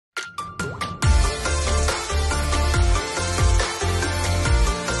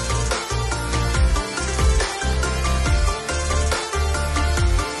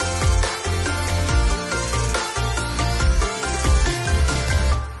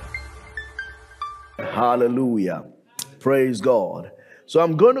Hallelujah. Praise God. So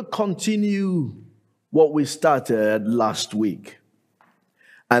I'm going to continue what we started last week,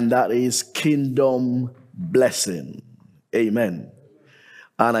 and that is kingdom blessing. Amen.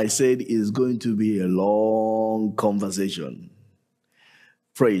 And I said it's going to be a long conversation.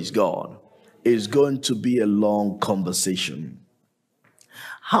 Praise God. It's going to be a long conversation.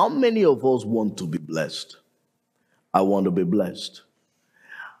 How many of us want to be blessed? I want to be blessed.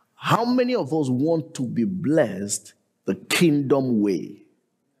 How many of us want to be blessed the kingdom way?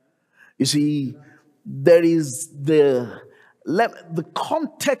 You see, there is the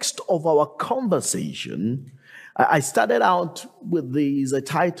context of our conversation. I started out with this, I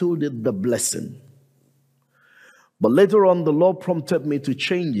titled it The Blessing. But later on, the Lord prompted me to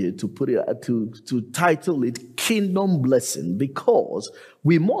change it, to put it, to title it Kingdom Blessing, because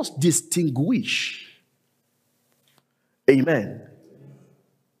we must distinguish. Amen.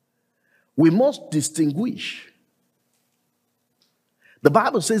 We must distinguish. The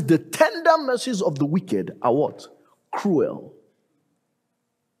Bible says the tender mercies of the wicked are what? Cruel.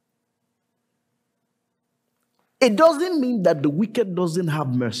 It doesn't mean that the wicked doesn't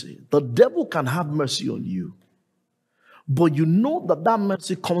have mercy. The devil can have mercy on you. But you know that that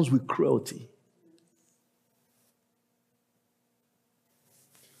mercy comes with cruelty.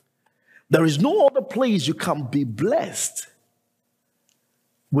 There is no other place you can be blessed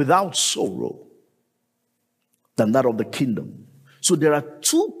without sorrow than that of the kingdom. So there are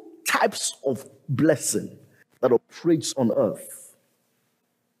two types of blessing that operates on earth.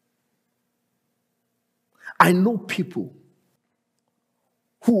 I know people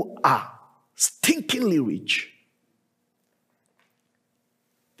who are stinkingly rich.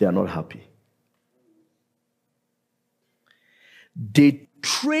 They are not happy. They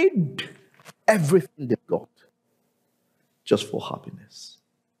trade everything they've got just for happiness.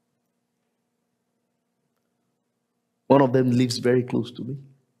 One of them lives very close to me.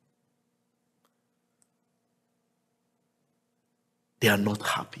 They are not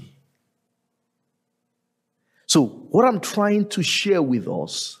happy. So what I'm trying to share with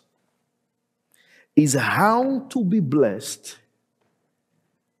us is how to be blessed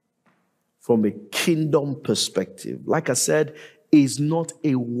from a kingdom perspective. Like I said, it's not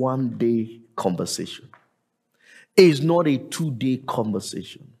a one-day conversation. It's not a two-day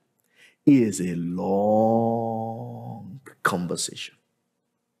conversation. It is a long conversation.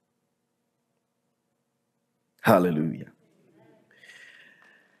 Hallelujah.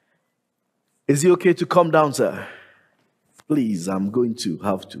 Is it okay to come down, sir? Please, I'm going to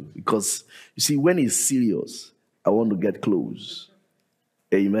have to. Because, you see, when it's serious, I want to get close.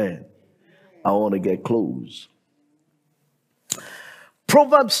 Amen. I want to get close.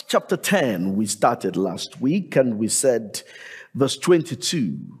 Proverbs chapter 10, we started last week, and we said verse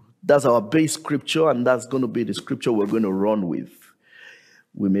 22. That's our base scripture, and that's going to be the scripture we're going to run with.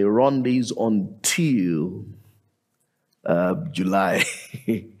 We may run these until July.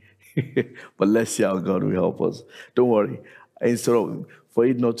 But let's see how God will help us. Don't worry. Instead of, for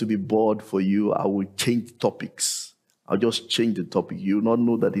it not to be bored for you, I will change topics. I'll just change the topic. You will not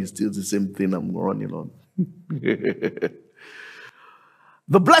know that it's still the same thing I'm running on.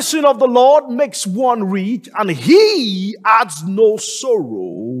 The blessing of the Lord makes one rich, and he adds no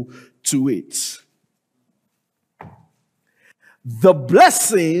sorrow to it. The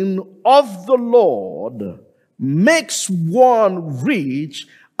blessing of the Lord makes one rich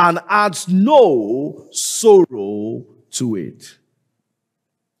and adds no sorrow to it.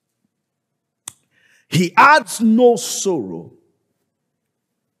 He adds no sorrow.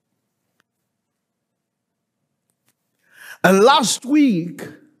 And last week,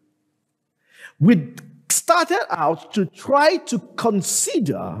 we started out to try to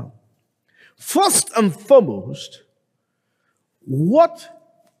consider, first and foremost, what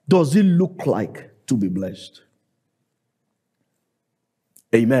does it look like to be blessed?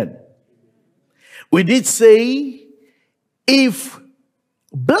 Amen. We did say, if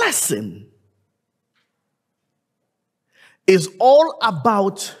blessing is all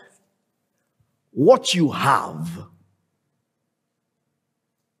about what you have,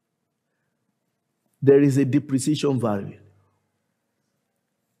 there is a depreciation value.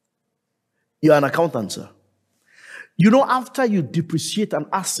 You're an accountant, sir. You know, after you depreciate an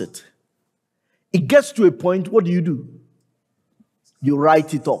asset, it gets to a point, what do? You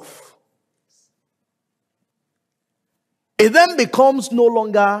write it off. It then becomes no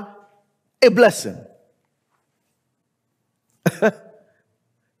longer a blessing.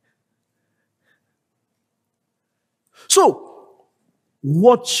 So,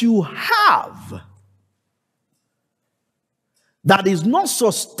 what you have that is not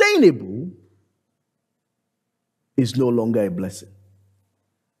sustainable is no longer a blessing.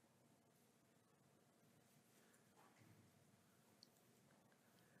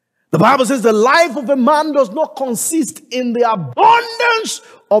 The Bible says the life of a man does not consist in the abundance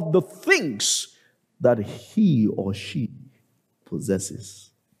of the things that he or she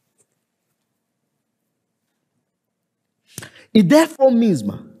possesses. It therefore means,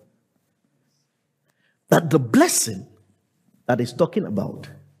 that the blessing that it's talking about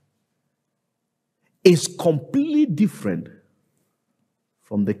is completely different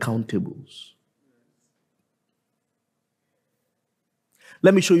from the countables.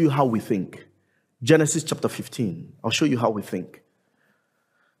 Let me show you how we think. Genesis chapter 15. I'll show you how we think.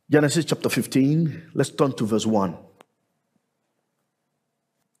 Genesis chapter 15. Let's turn to verse 1.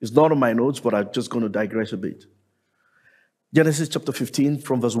 It's not on my notes, but I'm just going to digress a bit. Genesis chapter 15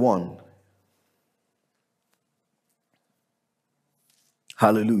 from verse 1.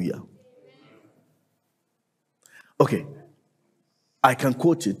 Hallelujah. Okay. I can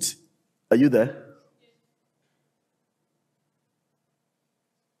quote it. Are you there?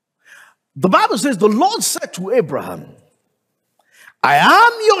 The Bible says, the Lord said to Abraham, I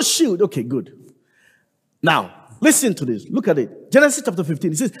am your shield. Okay, good. Now, listen to this. Look at it. Genesis chapter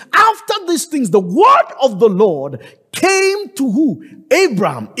 15. It says, after these things, the word of the Lord came to who?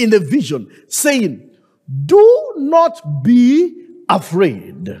 Abraham in a vision, saying, do not be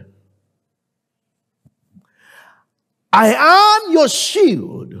afraid. I am your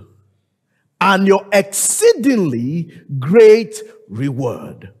shield and your exceedingly great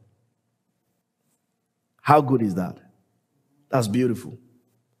reward. How good is that? That's beautiful.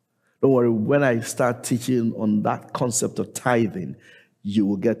 Don't worry, when I start teaching on that concept of tithing, you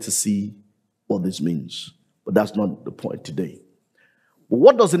will get to see what this means. But that's not the point today. But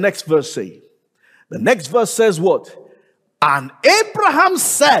what does the next verse say? The next verse says what? And Abraham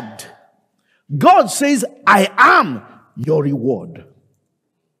said, God says, I am your reward.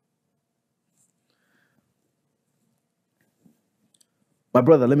 My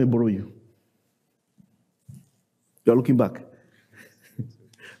brother, let me borrow you. You're looking back.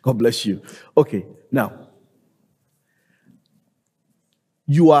 God bless you. Okay, now,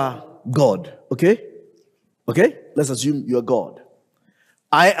 you are God, okay? Okay? Let's assume you are God.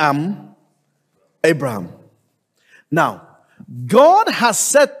 I am Abraham. Now, God has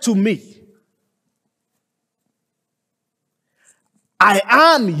said to me, I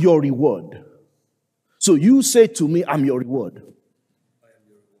am your reward. So you say to me, I'm your reward.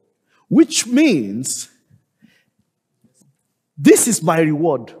 Which means, this is my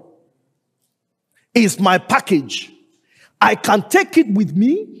reward. It's my package. I can take it with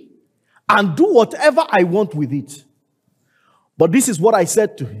me and do whatever I want with it. But this is what I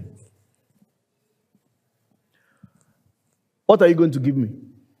said to him. What are you going to give me?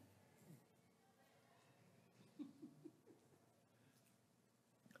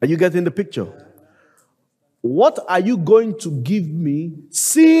 Are you getting the picture? What are you going to give me,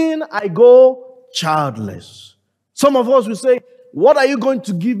 seeing I go childless? Some of us will say, what are you going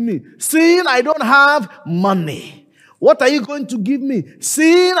to give me, seeing I don't have money? What are you going to give me,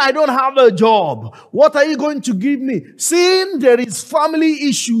 seeing I don't have a job? What are you going to give me, seeing there is family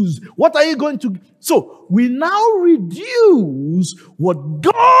issues? What are you going to... So we now reduce what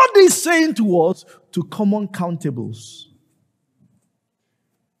God is saying to us to common countables.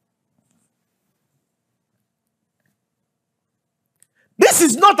 This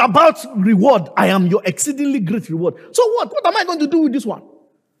is not about reward. I am your exceedingly great reward. So what? What am I going to do with this one?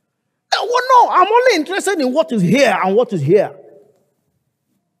 Well, no, I'm only interested in what is here and what is here.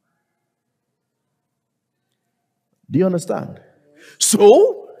 Do you understand?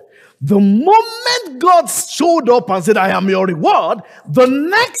 So, the moment God showed up and said, I am your reward, the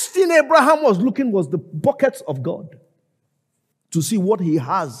next thing Abraham was looking was the buckets of God to see what he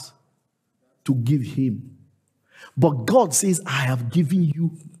has to give him. But God says, I have given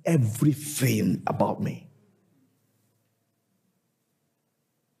you everything about me.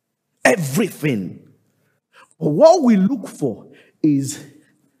 Everything. But what we look for is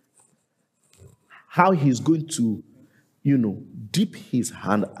how he's going to, dip his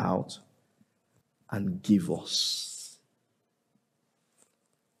hand out and give us.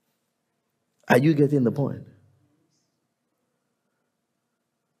 Are you getting the point?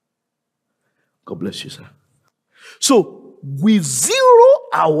 God bless you, sir. So, we zero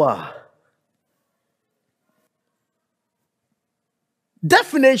our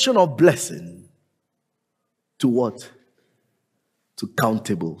definition of blessing to what? To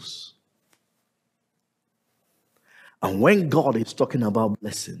countables. And when God is talking about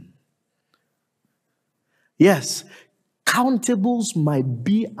blessing, yes, Countables might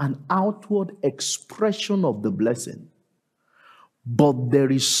be an outward expression of the blessing, but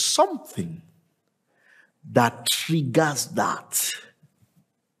there is something that triggers that.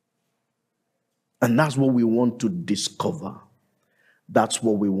 And that's what we want to discover. That's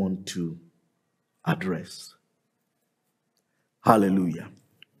what we want to address. Hallelujah.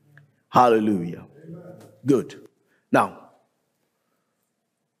 Hallelujah. Good. Now,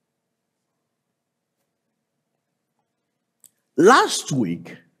 last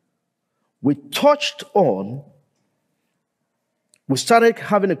week, we started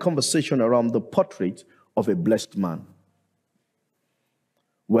having a conversation around the portrait of a blessed man.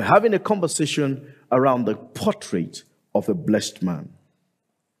 We're having a conversation around the portrait of a blessed man.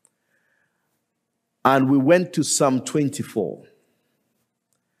 And we went to Psalm 24.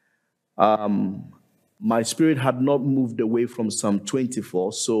 My spirit had not moved away from Psalm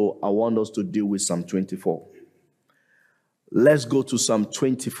 24, so I want us to deal with Psalm 24. Let's go to Psalm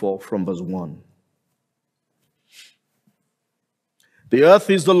 24 from verse 1. The earth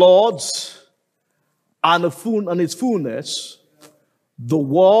is the Lord's, and its fullness, the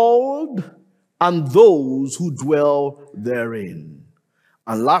world and those who dwell therein.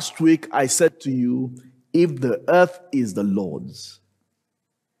 And last week I said to you, if the earth is the Lord's,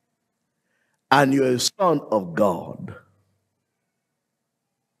 and you're a son of God,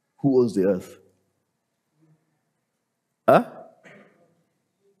 who owns the earth? Huh?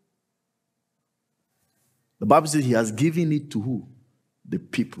 The Bible says he has given it to who? The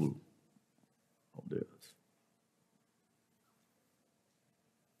people of the earth.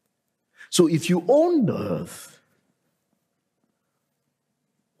 So if you own the earth,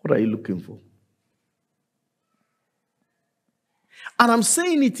 what are you looking for? And I'm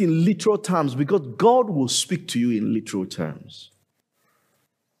saying it in literal terms because God will speak to you in literal terms.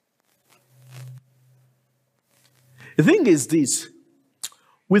 The thing is this,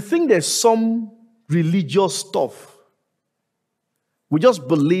 we think there's some religious stuff. We just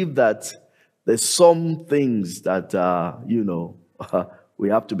believe that there's some things that, we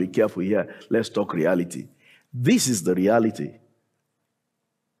have to be careful here. Let's talk reality. This is the reality.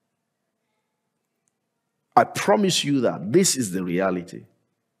 I promise you that this is the reality.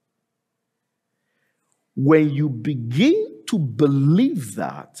 When you begin to believe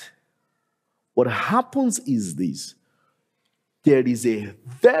that, what happens is this. There is a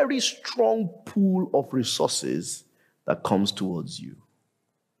very strong pool of resources that comes towards you.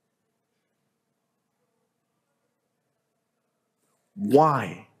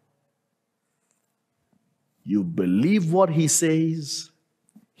 Why? You believe what he says,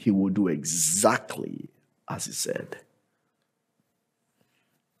 he will do exactly as he said.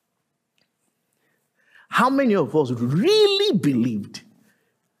 How many of us really believed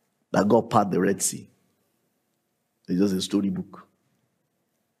that God parted the Red Sea? It's just a storybook.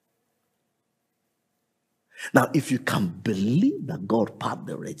 Now, if you can believe that God parted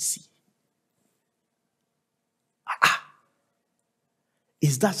the Red Sea,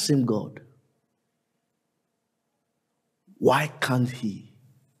 is that same God? Why can't he?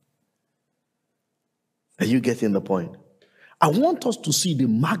 Are you getting the point? I want us to see the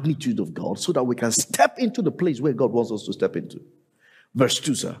magnitude of God so that we can step into the place where God wants us to step into. Verse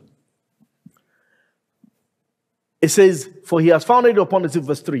 2, sir. It says, for he has founded upon it.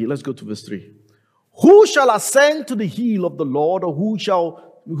 Verse 3. Let's go to verse 3. Who shall ascend to the hill of the Lord, or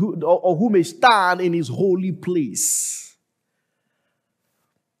who may stand in his holy place?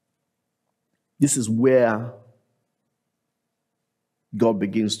 This is where God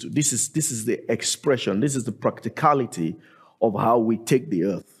begins to. This is the expression. This is the practicality of how we take the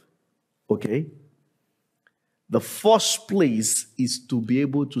earth. Okay? The first place is to be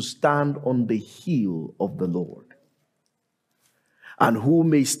able to stand on the hill of the Lord. And who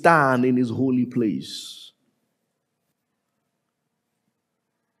may stand in his holy place.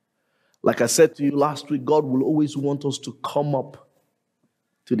 Like I said to you last week, God will always want us to come up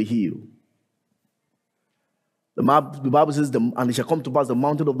to the hill. The Bible says, and it shall come to pass, the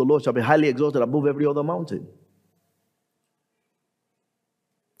mountain of the Lord shall be highly exalted above every other mountain.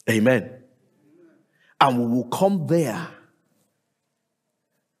 Amen. And we will come there.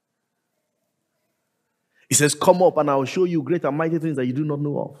 He says, come up and I will show you great and mighty things that you do not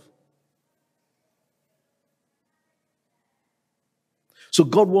know of. So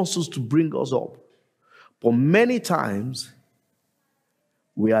God wants us to bring us up. But many times,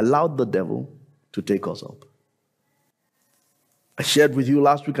 we allowed the devil to take us up. I shared with you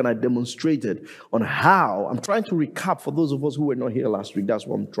last week and I demonstrated on how, I'm trying to recap for those of us who were not here last week, that's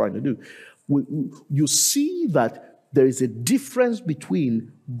what I'm trying to do. You see that there is a difference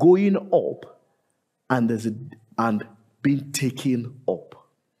between going up and been taken up.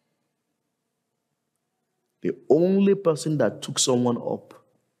 The only person that took someone up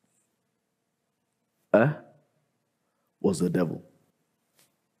was the devil.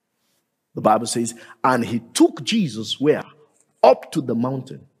 The Bible says, and he took Jesus where? Up to the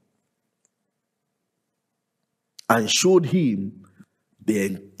mountain and showed him the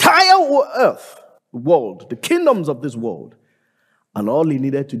entire earth, world, the kingdoms of this world. And all he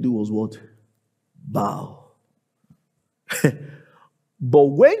needed to do was what? Bow. But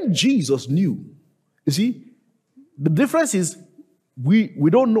when Jesus knew, you see, the difference is we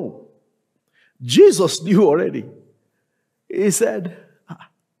don't know. Jesus knew already. He said,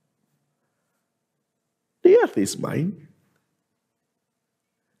 the earth is mine.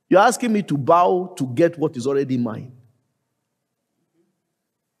 You're asking me to bow to get what is already mine.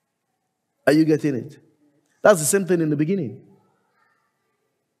 Are you getting it? That's the same thing in the beginning.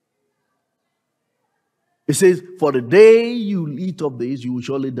 It says, for the day you eat of this, you will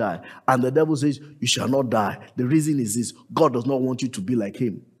surely die. And the devil says, you shall not die. The reason is this: God does not want you to be like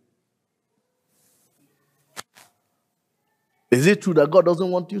him. Is it true that God doesn't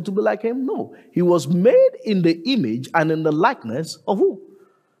want you to be like him? No. He was made in the image and in the likeness of who?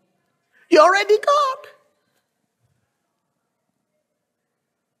 You're already God.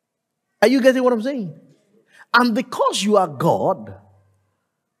 Are you getting what I'm saying? And because you are God,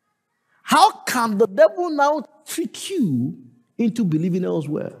 how can the devil now trick you into believing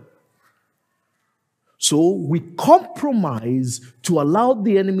elsewhere? So we compromise to allow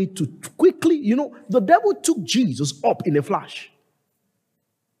the enemy to quickly, the devil took Jesus up in a flash.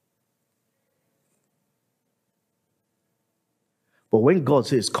 But when God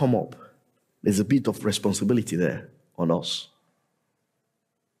says, come up, there's a bit of responsibility there on us.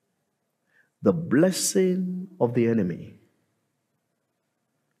 The blessing of the enemy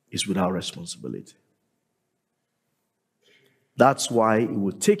is without responsibility. That's why it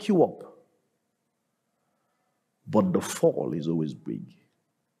will take you up. But the fall is always big.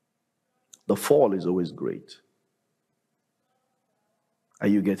 The fall is always great. Are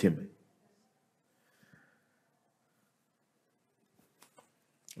you getting me?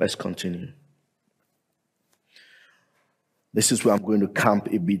 Let's continue. This is where I'm going to camp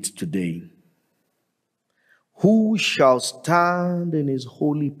a bit today. Who shall stand in his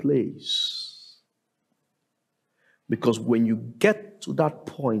holy place? Because when you get to that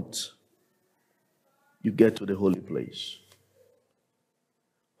point, you get to the holy place.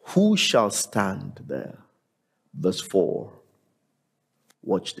 Who shall stand there? Verse 4.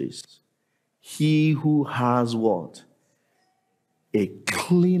 Watch this. He who has what? A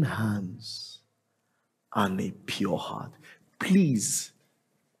clean hands and a pure heart. Please,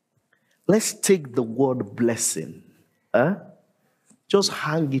 let's take the word blessing. Just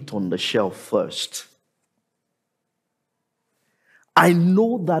hang it on the shelf first. I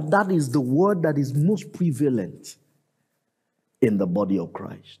know that is the word that is most prevalent in the body of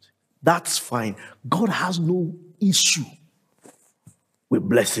Christ. That's fine. God has no issue with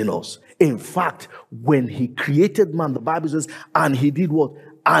blessing us. In fact, when he created man, the Bible says, and he did what?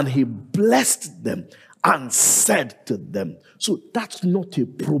 And he blessed them and said to them. So that's not a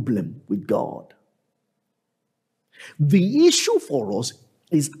problem with God. The issue for us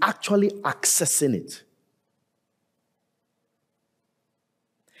is actually accessing it.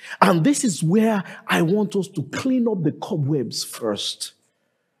 And this is where I want us to clean up the cobwebs first.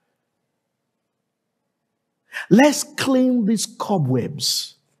 Let's clean these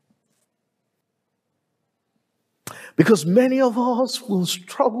cobwebs. Because many of us will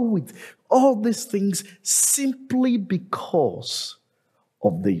struggle with all these things simply because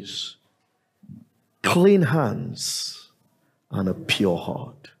of this. Clean hands and a pure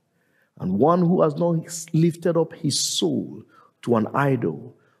heart. And one who has not lifted up his soul to an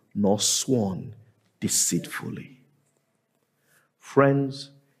idol, nor sworn deceitfully.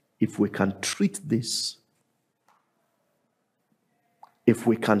 Friends, if we can treat this, if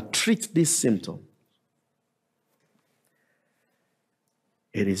we can treat this symptom,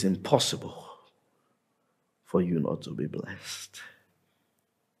 it is impossible for you not to be blessed.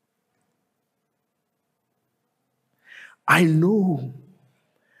 I know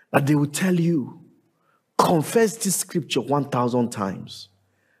that they will tell you, confess this scripture 1,000 times.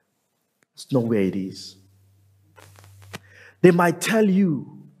 It's not where it is. They might tell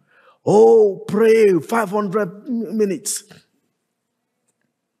you, oh, pray 500 minutes.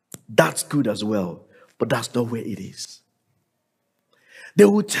 That's good as well, but that's not where it is. They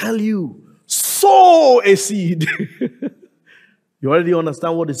will tell you, sow a seed. You already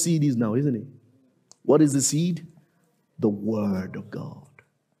understand what the seed is now, isn't it? What is the seed? The word of God.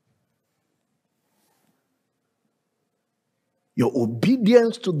 Your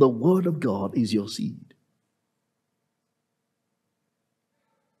obedience to the word of God is your seed.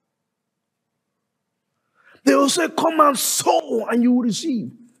 They will say, come and sow and you will receive.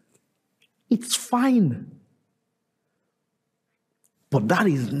 It's fine. But that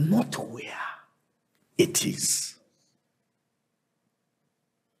is not where it is.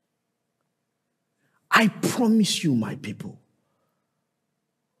 I promise you, my people,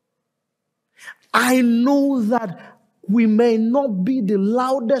 I know that we may not be the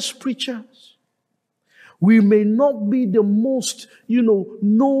loudest preachers. We may not be the most,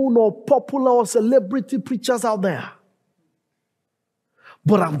 known or popular or celebrity preachers out there.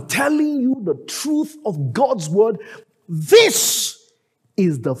 But I'm telling you the truth of God's word. This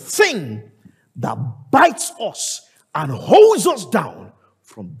is the thing that bites us and holds us down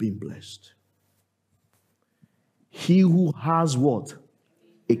from being blessed. He who has what?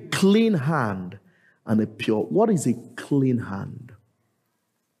 A clean hand and a pure. What is a clean hand?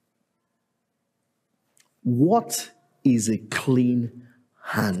 What is a clean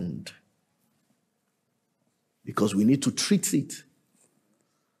hand? Because we need to treat it.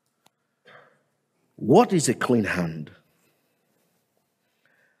 What is a clean hand?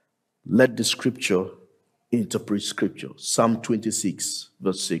 Let the scripture interpret scripture. Psalm 26,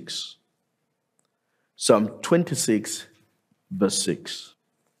 verse 6. Psalm 26, verse 6.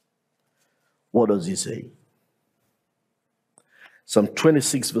 What does he say? Psalm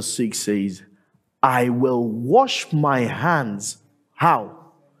 26, verse 6 says, I will wash my hands.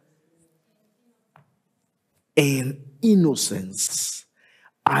 How? In innocence.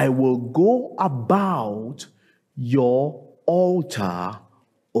 I will go about your altar,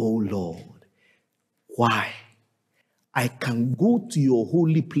 O Lord. Why? I can go to your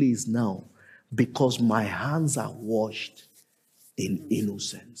holy place now because my hands are washed in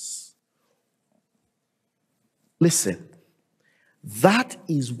innocence. Listen, that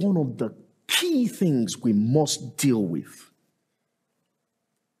is one of the key things we must deal with.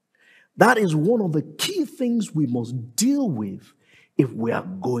 That is one of the key things we must deal with if we are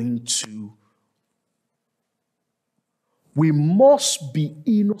going to. We must be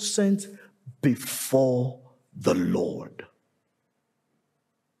innocent before the Lord.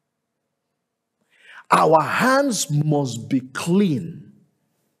 Our hands must be clean.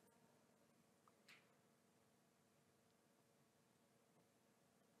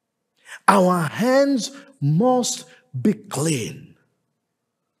 Our hands must be clean.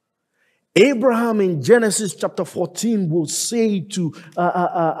 Abraham in Genesis chapter 14 will say to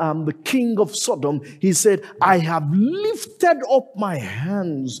the king of Sodom, he said, I have lifted up my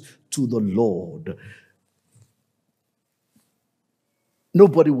hands to the Lord.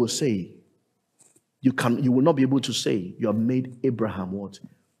 Nobody will say, you will not be able to say, you have made Abraham what?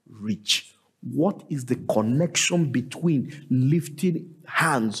 Rich. What is the connection between lifting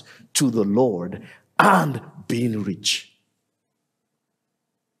hands to the Lord and being rich?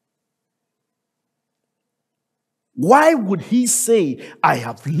 Why would he say, I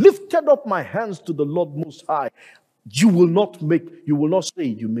have lifted up my hands to the Lord Most High? You will not say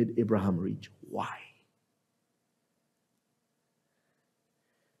you made Abraham rich. Why?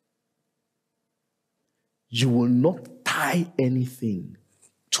 You will not tie anything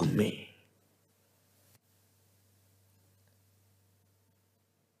to me.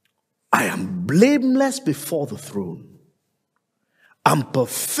 I am blameless before the throne. I'm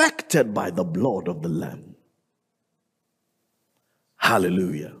perfected by the blood of the Lamb.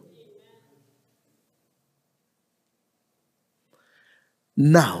 Hallelujah.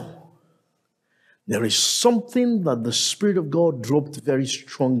 Now, there is something that the Spirit of God dropped very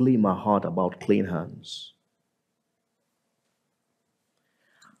strongly in my heart about clean hands.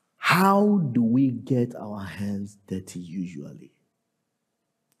 How do we get our hands dirty usually?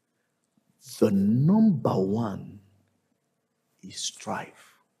 The number one is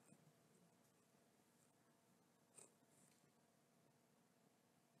strife.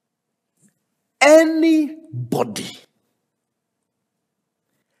 Anybody,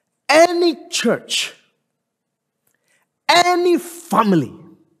 any church, any family,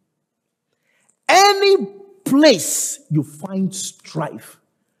 any place you find strife,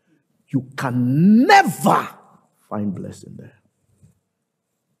 you can never find blessing there.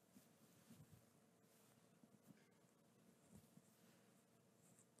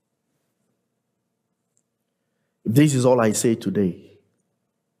 If this is all I say today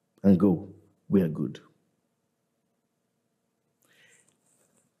and go, we are good.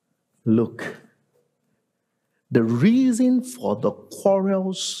 Look, the reason for the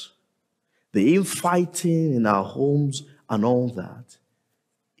quarrels, the infighting in our homes and all that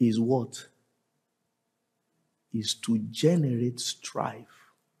is what? is to generate strife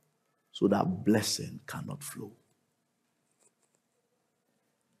so that blessing cannot flow.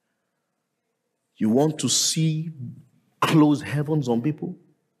 You want to see closed heavens on people?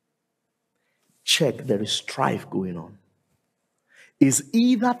 Check, there is strife going on. Is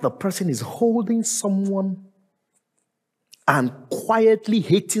either the person is holding someone and quietly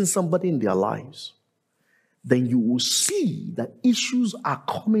hating somebody in their lives, then you will see that issues are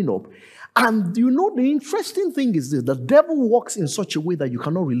coming up. And you know, the interesting thing is this: the devil works in such a way that you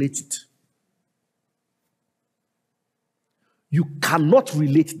cannot relate it. You cannot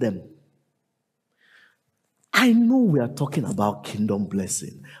relate them. I know we are talking about kingdom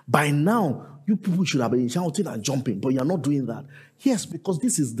blessing. By now, you people should have been shouting and jumping, but you're not doing that. Yes, because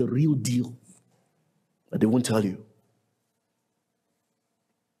this is the real deal that they won't tell you.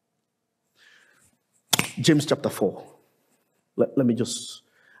 James chapter 4. Let me I'm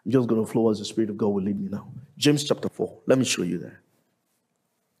just going to flow as the Spirit of God will lead me now. James chapter 4. Let me show you there.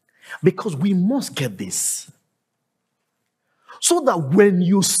 Because we must get this. So that when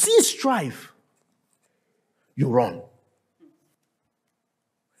you see strife, you run.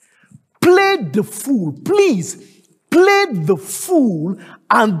 Play the fool. Please, play the fool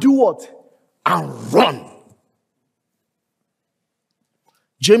and do what? And run.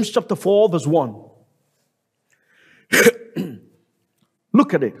 James chapter 4 verse 1.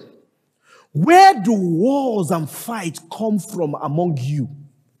 Look at it. Where do wars and fights come from among you?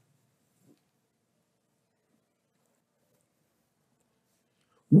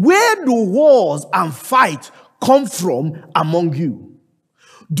 Where do wars and fights come from among you?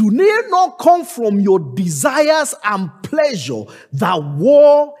 Do they not come from your desires and pleasure that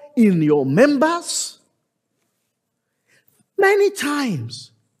war in your members? Many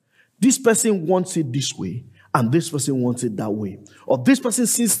times, this person wants it this way, and this person wants it that way. Or this person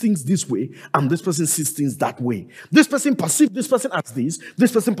sees things this way, and this person sees things that way. This person perceives this person as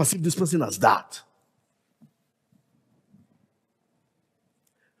this person perceives this person as that.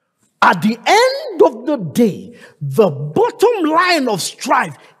 At the end of the day, the bottom line of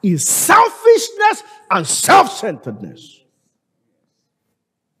strife is selfishness and self-centeredness.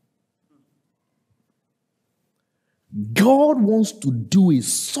 God wants to do a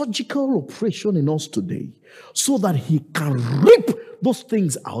surgical operation in us today so that he can rip those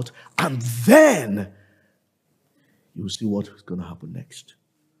things out, and then you'll see what is going to happen next.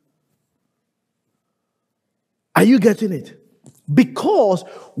 Are you getting it? Because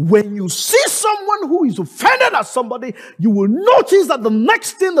when you see someone who is offended at somebody, you will notice that the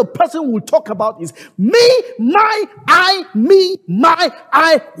next thing the person will talk about is me, my, I, me, my,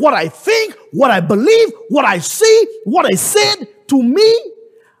 I, what I think, what I believe, what I see, what I said. To me,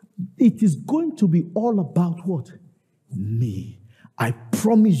 it is going to be all about what? Me. I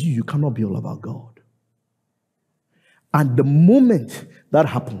promise you, you cannot be all about God. And the moment that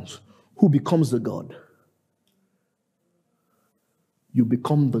happens, who becomes the God? You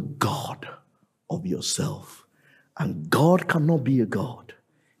become the God of yourself. And God cannot be a God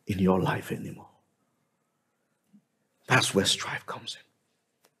in your life anymore. That's where strife comes in.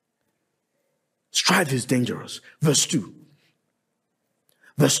 Strife is dangerous. Verse 2.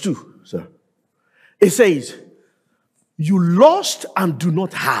 Verse 2, sir. It says, you lost and do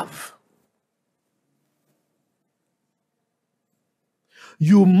not have.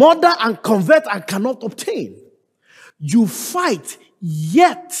 You murder and covet and cannot obtain. You fight,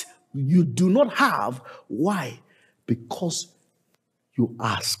 yet you do not have. Why? Because you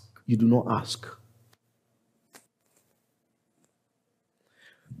ask. You do not ask.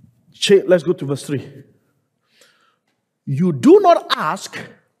 Let's go to verse 3. You do not ask.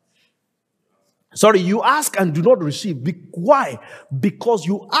 Sorry, you ask and do not receive. Why? Because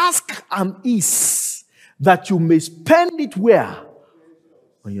you ask and ease, that you may spend it where?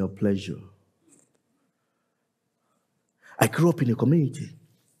 On your pleasure. I grew up in a community.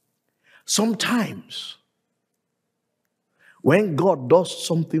 Sometimes, when God does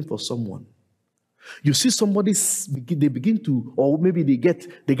something for someone, you see somebody, they begin to, or maybe they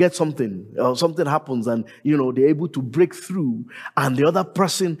get something, or something happens, and they're able to break through, and the other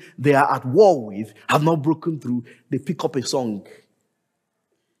person they are at war with have not broken through. They pick up a song,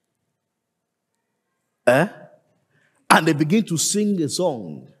 and they begin to sing a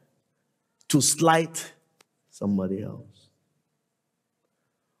song to slight somebody else,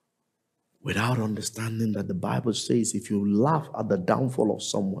 without understanding that the Bible says if you laugh at the downfall of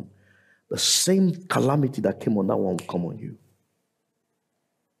someone, the same calamity that came on that one will come on you.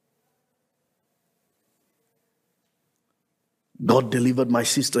 God delivered my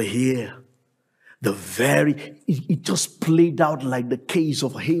sister here. It just played out like the case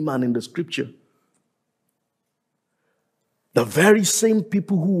of Haman in the scripture. The very same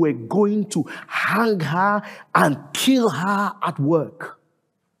people who were going to hang her and kill her at work.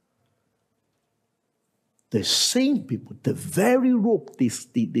 The same people, the very rope they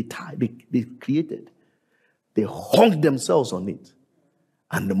created, they hung themselves on it.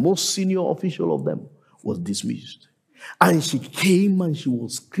 And the most senior official of them was dismissed. And she came and she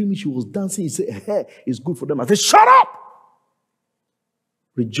was screaming, she was dancing. He said, hey, it's good for them. I said, shut up!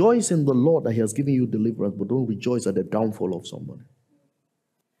 Rejoice in the Lord that he has given you deliverance, but don't rejoice at the downfall of somebody.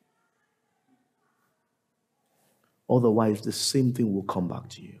 Otherwise, the same thing will come back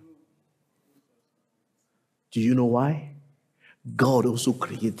to you. Do you know why? God also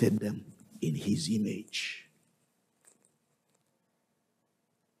created them in his image.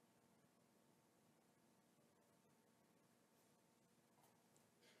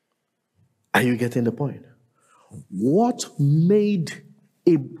 Are you getting the point? What made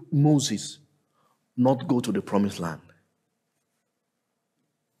Moses not go to the promised land?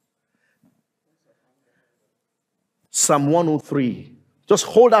 Psalm 103. Just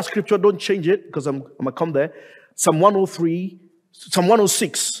hold that scripture, don't change it, because I'm going to come there. Psalm 103, Psalm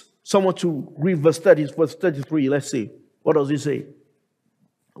 106. Someone to read verse 30, verse 33. Let's see. What does it say?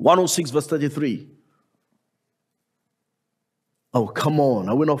 106, verse 33. Oh, come on.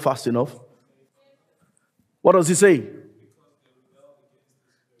 Are we not fast enough? What does he say?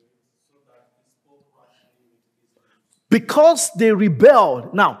 Because they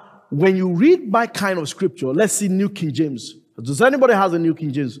rebelled. Now, when you read my kind of scripture, let's see New King James. Does anybody have a New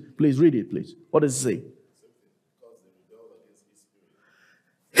King James? Please read it, please. What does it say?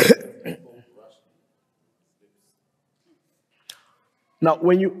 Now,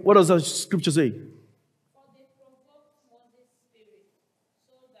 what does the scripture say?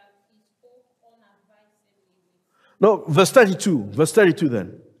 No, verse 32. Verse 32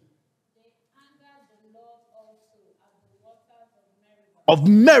 then. Of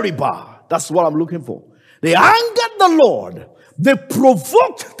Meribah. That's what I'm looking for. They angered the Lord. They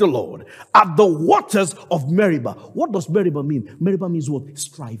provoked the Lord at the waters of Meribah. What does Meribah mean? Meribah means what?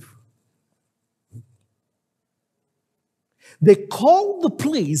 Strife. They call the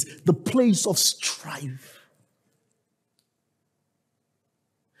place of strife.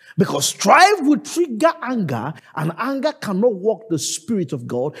 Because strife will trigger anger, and anger cannot walk the Spirit of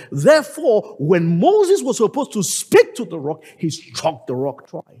God. Therefore, when Moses was supposed to speak to the rock, he struck the rock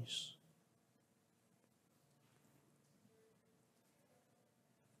twice.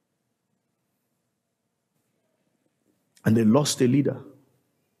 And they lost a leader.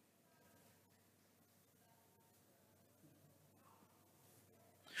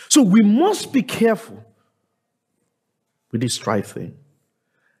 So we must be careful with this strife thing.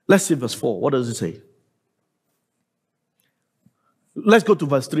 Let's see verse 4. What does it say? Let's go to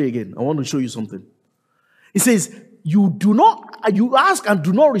verse 3 again. I want to show you something. It says, you ask and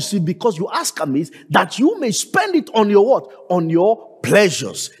do not receive because you ask amiss, that you may spend it on your what? On your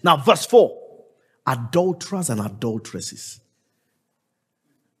pleasures. Now verse 4. Adulterers and adulteresses.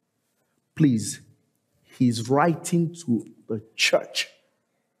 Please, he's writing to the church.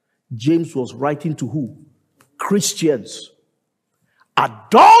 James was writing to who? Christians.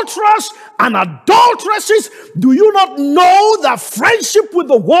 Adulterers and adulteresses, do you not know that friendship with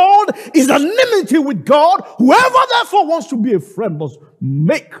the world is enmity with God? Whoever therefore wants to be a friend must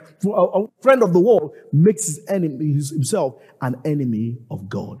make a friend of the world, makes himself an enemy of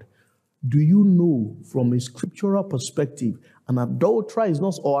God. Do you know from a scriptural perspective, an adulterer is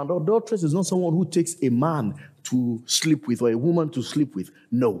not, or an adulteress is not someone who takes a man to sleep with or a woman to sleep with.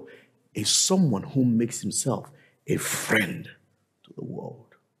 No, it's someone who makes himself a friend to the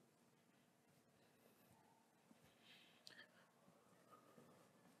world.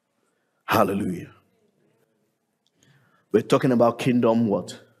 Hallelujah. We're talking about kingdom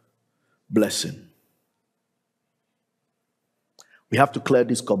what? Blessing. We have to clear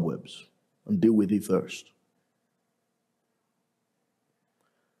these cobwebs and deal with it first.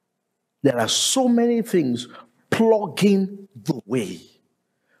 There are so many things plugging the way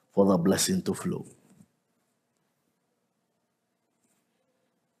for the blessing to flow.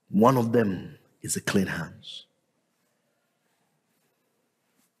 One of them is the clean hands.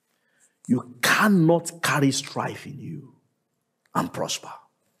 You cannot carry strife in you and prosper.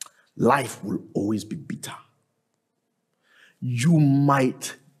 Life will always be bitter. You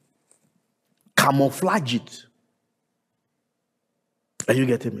might camouflage it. Are you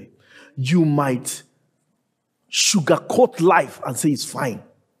getting me? You might sugarcoat life and say it's fine.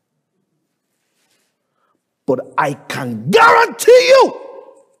 But I can guarantee you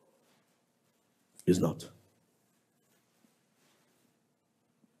it's not.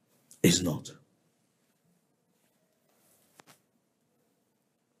 It's not.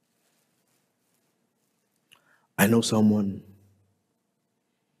 I know someone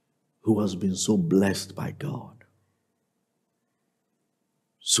who has been so blessed by God,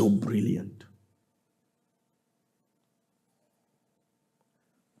 so brilliant.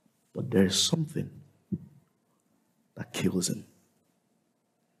 But there is something that kills him.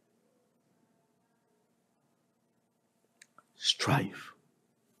 Strife.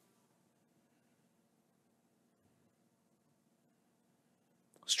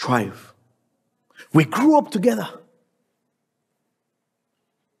 Strife. We grew up together.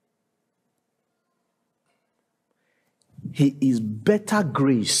 He is better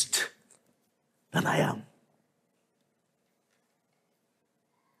graced than I am.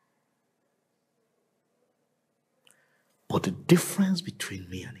 But the difference between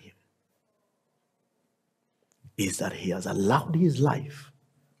me and him is that he has allowed his life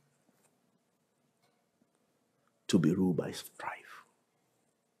to be ruled by strife.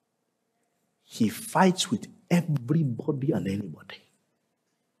 He fights with everybody and anybody.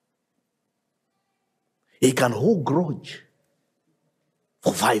 He can hold grudge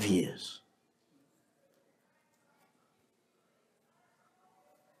for 5 years.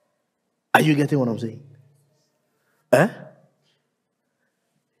 Are you getting what I'm saying?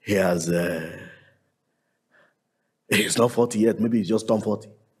 He has, he's not 40 yet, maybe he's just turned 40.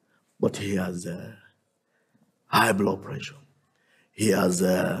 But he has high blood pressure. He has,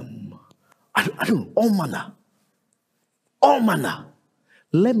 I don't know, all manner. All manner.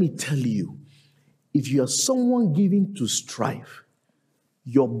 Let me tell you, if you are someone given to strife,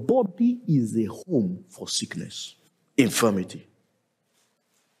 your body is a home for sickness, infirmity.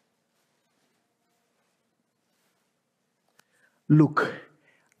 Look,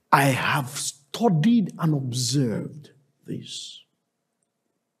 I have studied and observed this.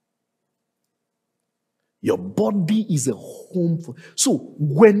 Your body is a home for... So,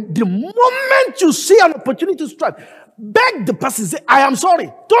 when the moment you see an opportunity to strive, beg the person, say, I am sorry,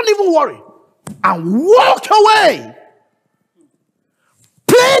 don't even worry, and walk away.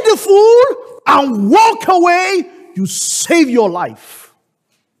 Play the fool and walk away. You save your life.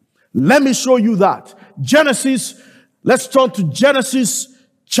 Let me show you that. Genesis, let's turn to Genesis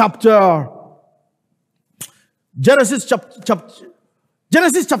chapter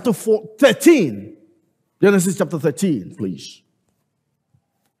 13. Genesis chapter 13, please.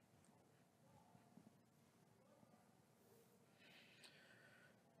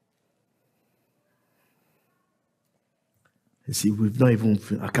 You see, we've not even,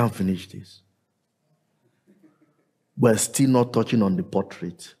 I can't finish this. We're still not touching on the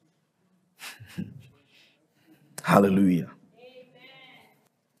portrait. Hallelujah. Amen.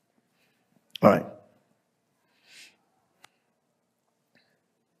 All right.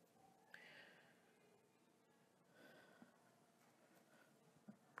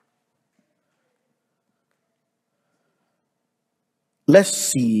 Let's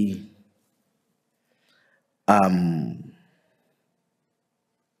see.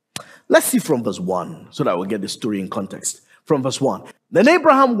 Let's see from verse 1 so that we'll get the story in context. From verse 1. Then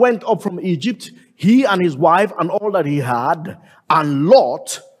Abraham went up from Egypt, he and his wife and all that he had, and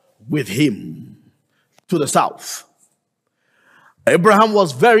Lot with him to the south. Abraham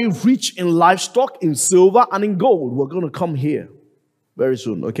was very rich in livestock, in silver, and in gold. We're going to come here very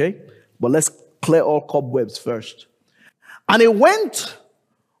soon, okay? But let's clear all cobwebs first. And he went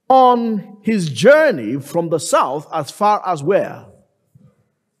on his journey from the south as far as where?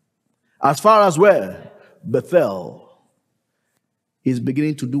 As far as where? Bethel. He's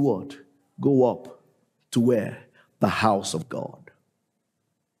beginning to do what? Go up to where? The house of God.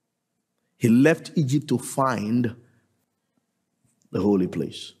 He left Egypt to find the holy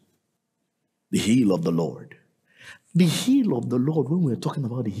place. The hill of the Lord. The hill of the Lord, when we're talking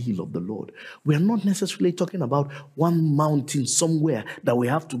about the hill of the Lord, we're not necessarily talking about one mountain somewhere that we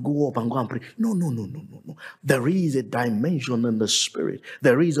have to go up and go and pray. No. There is a dimension in the spirit.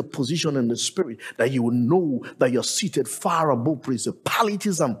 There is a position in the spirit that you will know that you're seated far above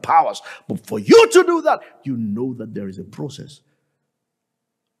principalities and powers. But for you to do that, you know that there is a process.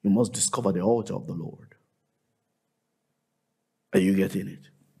 You must discover the altar of the Lord. Are you getting it?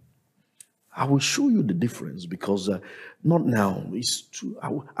 I will show you the difference because not now. It's true.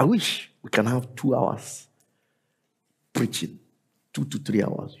 I wish we can have 2 hours preaching, 2 to 3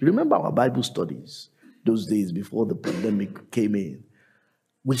 hours. You remember our Bible studies those days before the pandemic came in?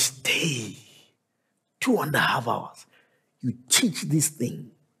 We stay 2.5 hours. You teach this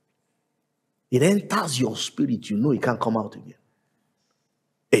thing. It enters your spirit. You know it can't come out again.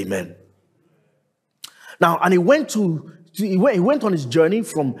 Amen. Now, and he went to he went on his journey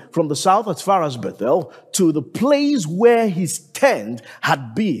from the south as far as Bethel to the place where his tent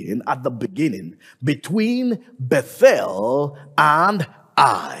had been at the beginning, between Bethel and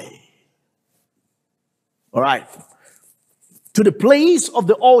Ai. All right. To the place of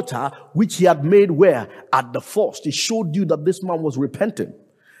the altar which he had made where? At the first. He showed you that this man was repentant.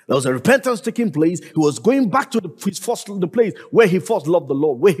 There was a repentance taking place. He was going back to the place where he first loved the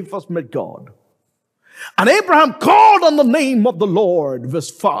Lord, where he first met God. And Abraham called on the name of the Lord.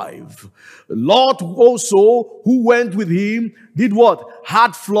 Verse 5. Lot also, who went with him, did what?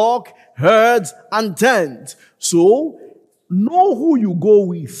 Had flock, herds, and tents. So, know who you go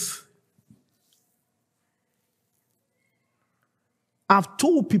with. I've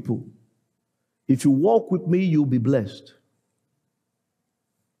told people, if you walk with me, you'll be blessed.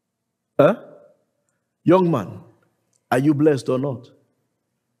 Huh? Young man, are you blessed or not?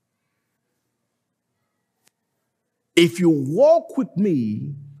 If you walk with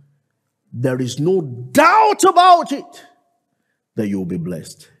me, there is no doubt about it that you'll be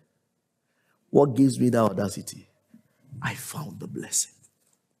blessed. What gives me that audacity? I found the blessing.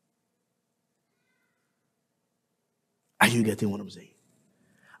 Are you getting what I'm saying?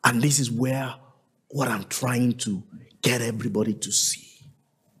 And this is where what I'm trying to get everybody to see.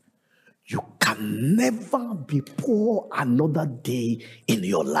 You can never be poor another day in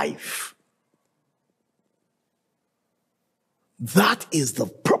your life. That is the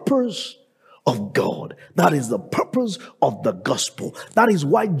purpose of God. That is the purpose of the gospel. That is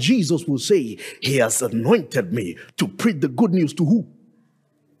why Jesus will say, he has anointed me to preach the good news to who?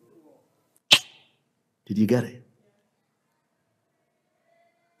 Did you get it?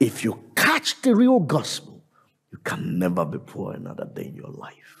 If you catch the real gospel, you can never be poor another day in your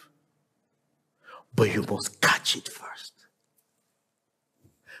life. But you must catch it first.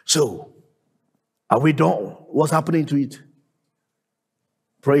 So, are we done? What's happening to it?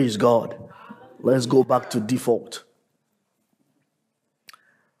 Praise God. Let's go back to default.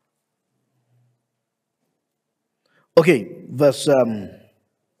 Okay, verse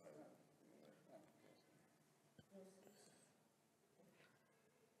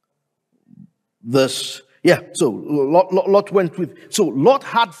so Lot went with, so Lot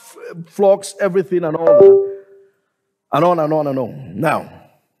had flocks, everything and all that, and on and on and on. Now,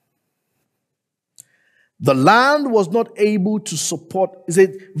 the land was not able to support, is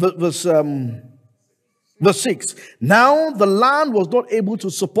it verse 6? Now the land was not able to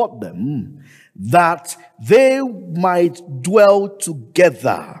support them, that they might dwell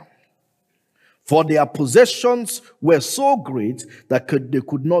together. For their possessions were so great that they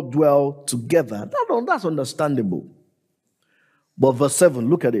could not dwell together. That's understandable. But verse 7,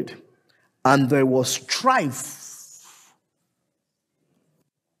 look at it. And there was strife.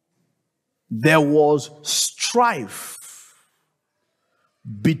 There was strife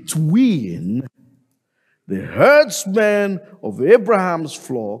between the herdsmen of Abraham's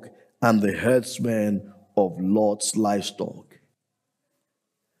flock and the herdsmen of Lot's livestock.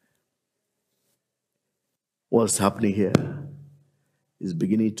 What's happening here is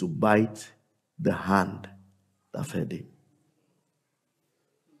beginning to bite the hand that fed him.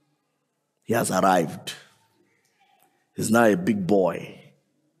 He has arrived. He's now a big boy.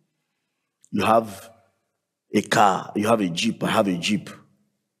 You have a car, you have a jeep, I have a jeep.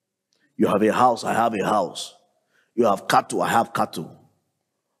 You have a house, I have a house. You have cattle, I have cattle.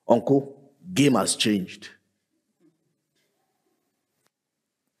 Uncle, game has changed.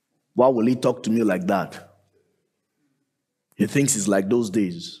 Why will he talk to me like that? He thinks it's like those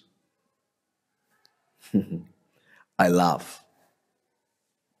days. I laugh.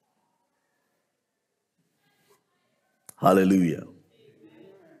 Hallelujah.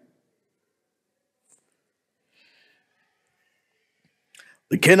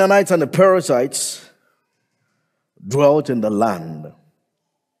 The Canaanites and the Perizzites dwelt in the land.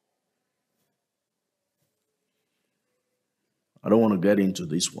 I don't want to get into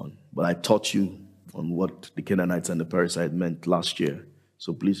this one, but I taught you on what the Canaanites and the Perizzites meant last year.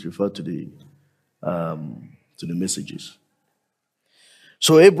 So please refer to the messages.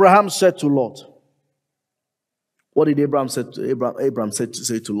 So Abraham said to Lot, what did Abraham say to Abraham say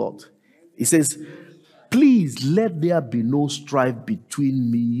to Lot? He says, please let there be no strife between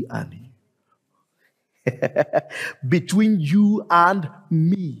me and you. Between you and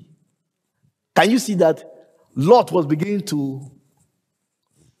me. Can you see that? Lot was beginning to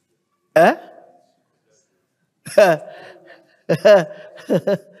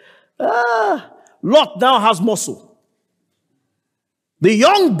Lot now has muscle. The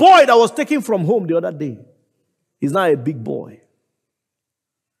young boy that was taken from home the other day is now a big boy.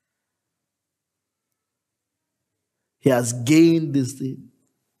 He has gained this thing.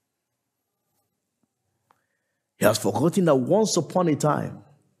 He has forgotten that once upon a time,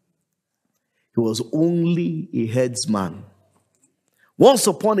 he was only a headsman. Once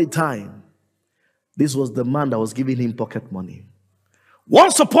upon a time, this was the man that was giving him pocket money.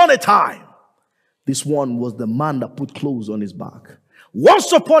 Once upon a time, this one was the man that put clothes on his back.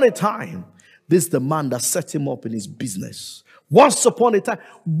 Once upon a time, this is the man that set him up in his business. Once upon a time,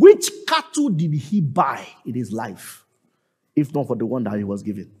 which cattle did he buy in his life, if not for the one that he was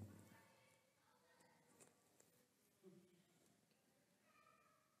given?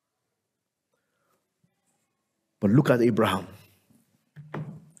 But look at Abraham.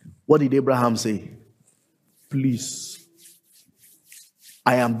 What did Abraham say? Please,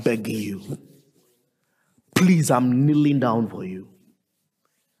 I am begging you. Please, I'm kneeling down for you.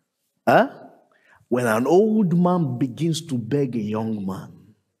 Huh? When an old man begins to beg a young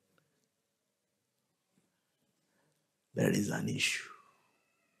man, there is an issue.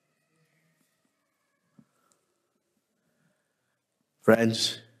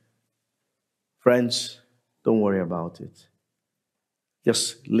 Friends, don't worry about it.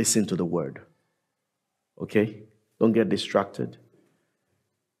 Just listen to the word. Okay? Don't get distracted.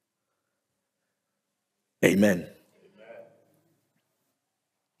 Amen.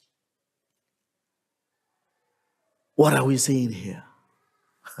 What are we saying here?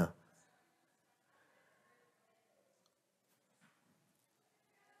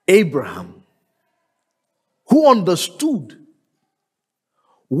 Abraham, who understood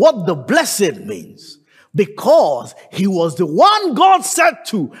what the blessed means, because he was the one God said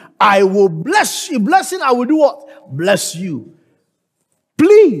to, I will bless you. Blessing, I will do what? Bless you.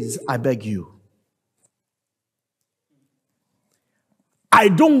 Please, I beg you. I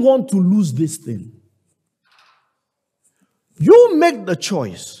don't want to lose this thing. You make the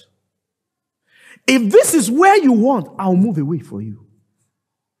choice. If this is where you want, I'll move away for you.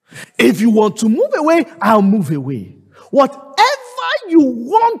 If you want to move away, I'll move away. Whatever you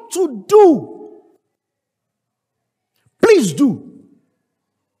want to do, please do.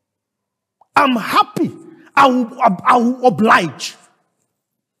 I'm happy. I will oblige.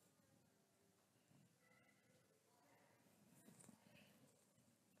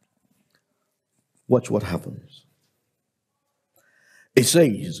 Watch what happens. It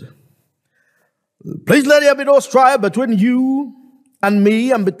says, please let there be no strife between you and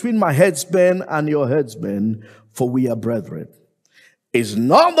me, and between my headsman and your headsman, for we are brethren. Is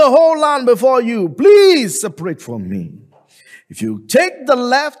not the whole land before you? Please separate from me. If you take the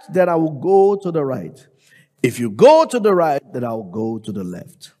left, then I will go to the right. If you go to the right, then I will go to the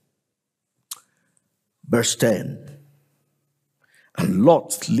left. Verse 10. And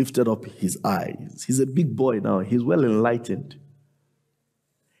Lot lifted up his eyes. He's a big boy now. He's well enlightened.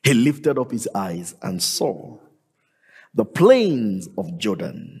 He lifted up his eyes and saw the plains of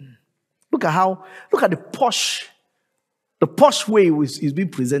Jordan. Look at the posh way is being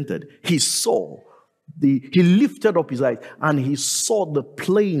presented. He lifted up his eyes and he saw the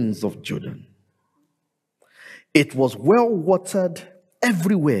plains of Jordan. It was well watered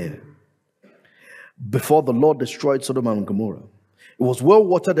everywhere before the Lord destroyed Sodom and Gomorrah. It was well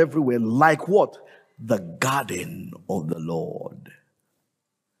watered everywhere, like what? The garden of the Lord.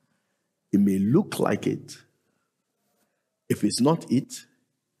 It may look like it. If it's not it,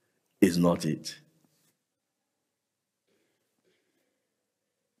 it's not it.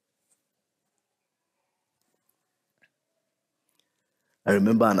 I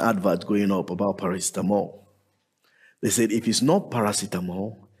remember an advert going up about paracetamol. They said, if it's not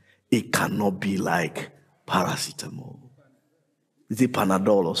paracetamol, it cannot be like paracetamol. Is it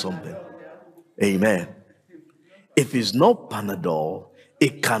Panadol or something? Amen. If it's not Panadol,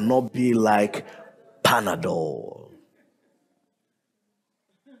 it cannot be like Panadol.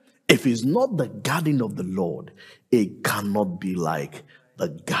 If it's not the garden of the Lord, it cannot be like the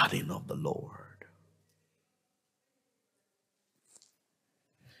garden of the Lord.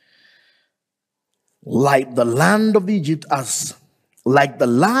 Like the land of Egypt as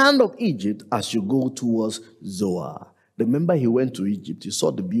you go towards Zoar. Remember, he went to Egypt. He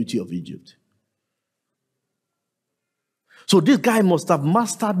saw the beauty of Egypt. So this guy must have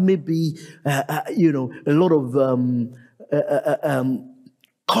mastered maybe, a lot of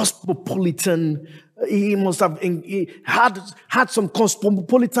cosmopolitan. He must have had some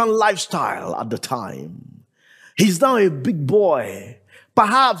cosmopolitan lifestyle at the time. He's now a big boy.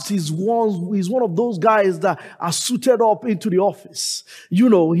 Perhaps he's one of those guys that are suited up into the office. He's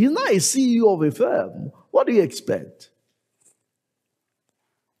not a CEO of a firm. What do you expect?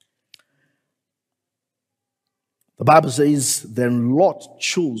 The Bible says, then Lot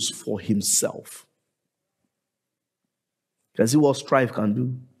chose for himself Can see what strife can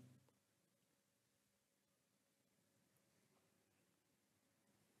do.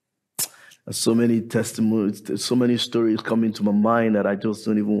 There's so many testimonies, there's so many stories coming to my mind that I just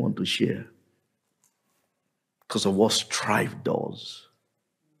don't even want to share. Because of what strife does.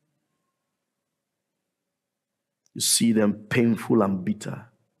 You see them painful and bitter.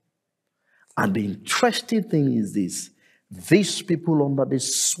 And the interesting thing is this. These people under the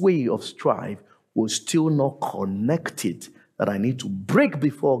sway of strife will still not connect it that I need to break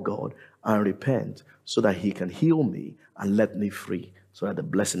before God and repent so that He can heal me and let me free so that the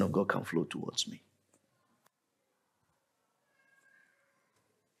blessing of God can flow towards me.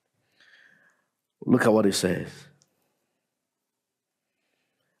 Look at what it says.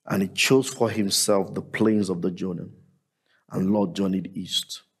 And he chose for himself the plains of the Jordan, and Lot journeyed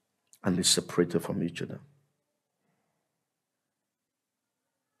east, and they separated from each other.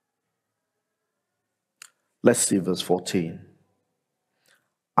 Let's see verse 14.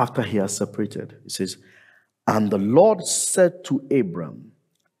 After he has separated, it says, and the Lord said to Abram,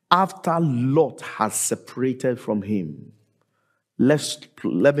 after Lot has separated from him, let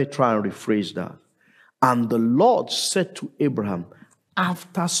me try and rephrase that. And the Lord said to Abraham,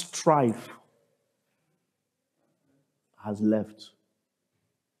 after strife has left,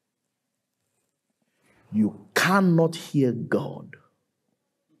 you cannot hear God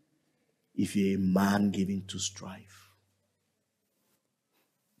if you're a man given to strife.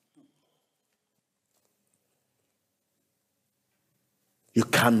 You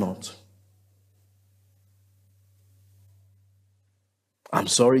cannot. I'm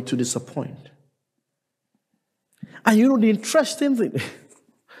sorry to disappoint. And you know the interesting thing,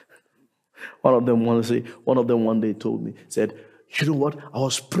 one of them one day told me, said, you know what, I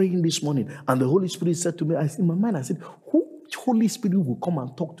was praying this morning and the Holy Spirit said to me, in my mind, I said, who Holy Spirit will come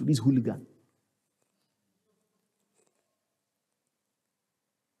and talk to this hooligan?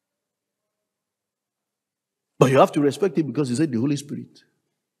 But you have to respect it because he said the Holy Spirit.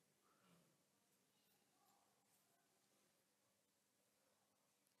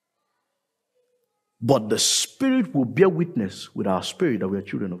 But the Spirit will bear witness with our spirit that we are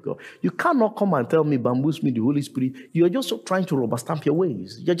children of God. You cannot come and tell me, bamboozle me, the Holy Spirit. You're just trying to rubber stamp your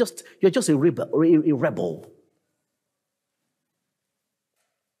ways. You're just a rebel.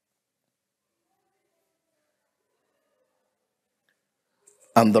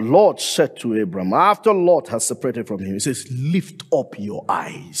 And the Lord said to Abram, after Lot has separated from him, he says, lift up your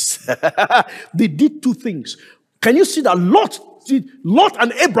eyes. They did two things. Can you see that Lot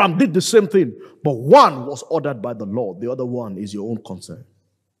and Abram did the same thing, but one was ordered by the Lord. The other one is your own concern.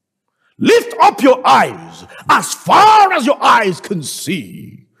 Lift up your eyes as far as your eyes can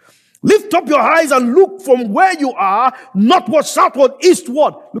see. Lift up your eyes and look from where you are, northward, southward,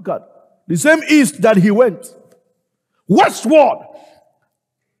 eastward. Look at the same east that he went. Westward.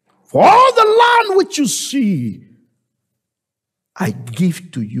 For all the land which you see, I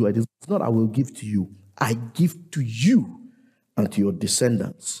give to you. It is not I will give to you. I give to you and to your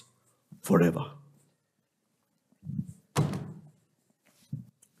descendants forever.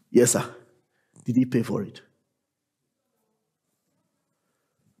 Yes, sir. Did he pay for it?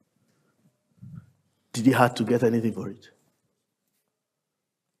 Did he have to get anything for it?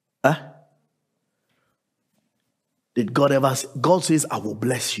 Huh? Did God ever say? God says, I will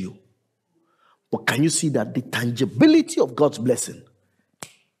bless you. But can you see that the tangibility of God's blessing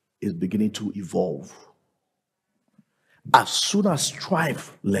is beginning to evolve? As soon as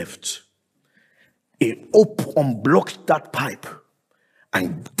strife left, it unblocked that pipe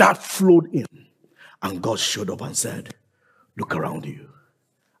and that flowed in. And God showed up and said, look around you.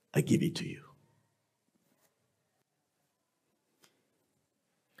 I give it to you.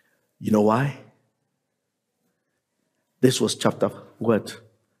 You know why? This was chapter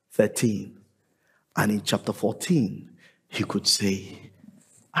 13. And in chapter 14, he could say,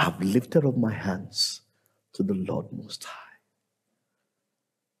 I have lifted up my hands to the Lord Most High.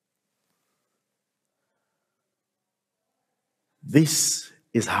 This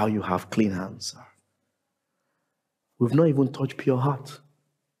is how you have clean hands, sir. We've not even touched pure heart.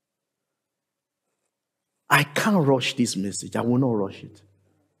 I can't rush this message. I will not rush it.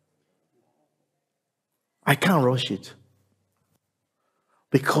 I can't rush it.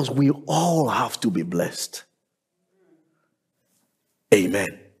 Because we all have to be blessed.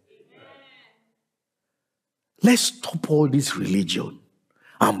 Amen. Let's stop all this religion.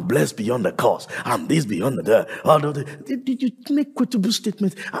 I'm blessed beyond the cause. I'm this beyond the. Did you make quotable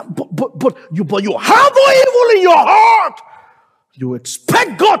statements? But you have evil in your heart. You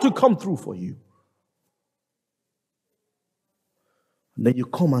expect God to come through for you. And then you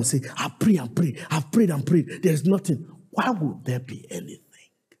come and say, I pray and pray. I've prayed and prayed. There's nothing. Why would there be anything?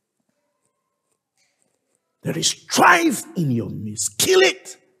 There is strife in your midst. Kill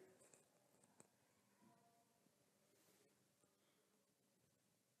it.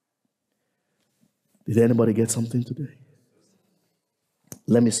 Did anybody get something today?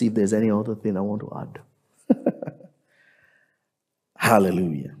 Let me see if there's any other thing I want to add.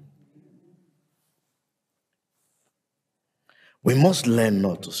 Hallelujah. We must learn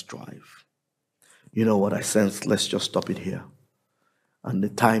not to strive. You know what I sense? Let's just stop it here. And the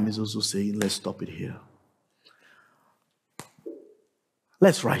time is also saying, let's stop it here.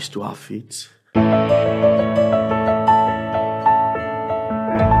 Let's rise to our feet.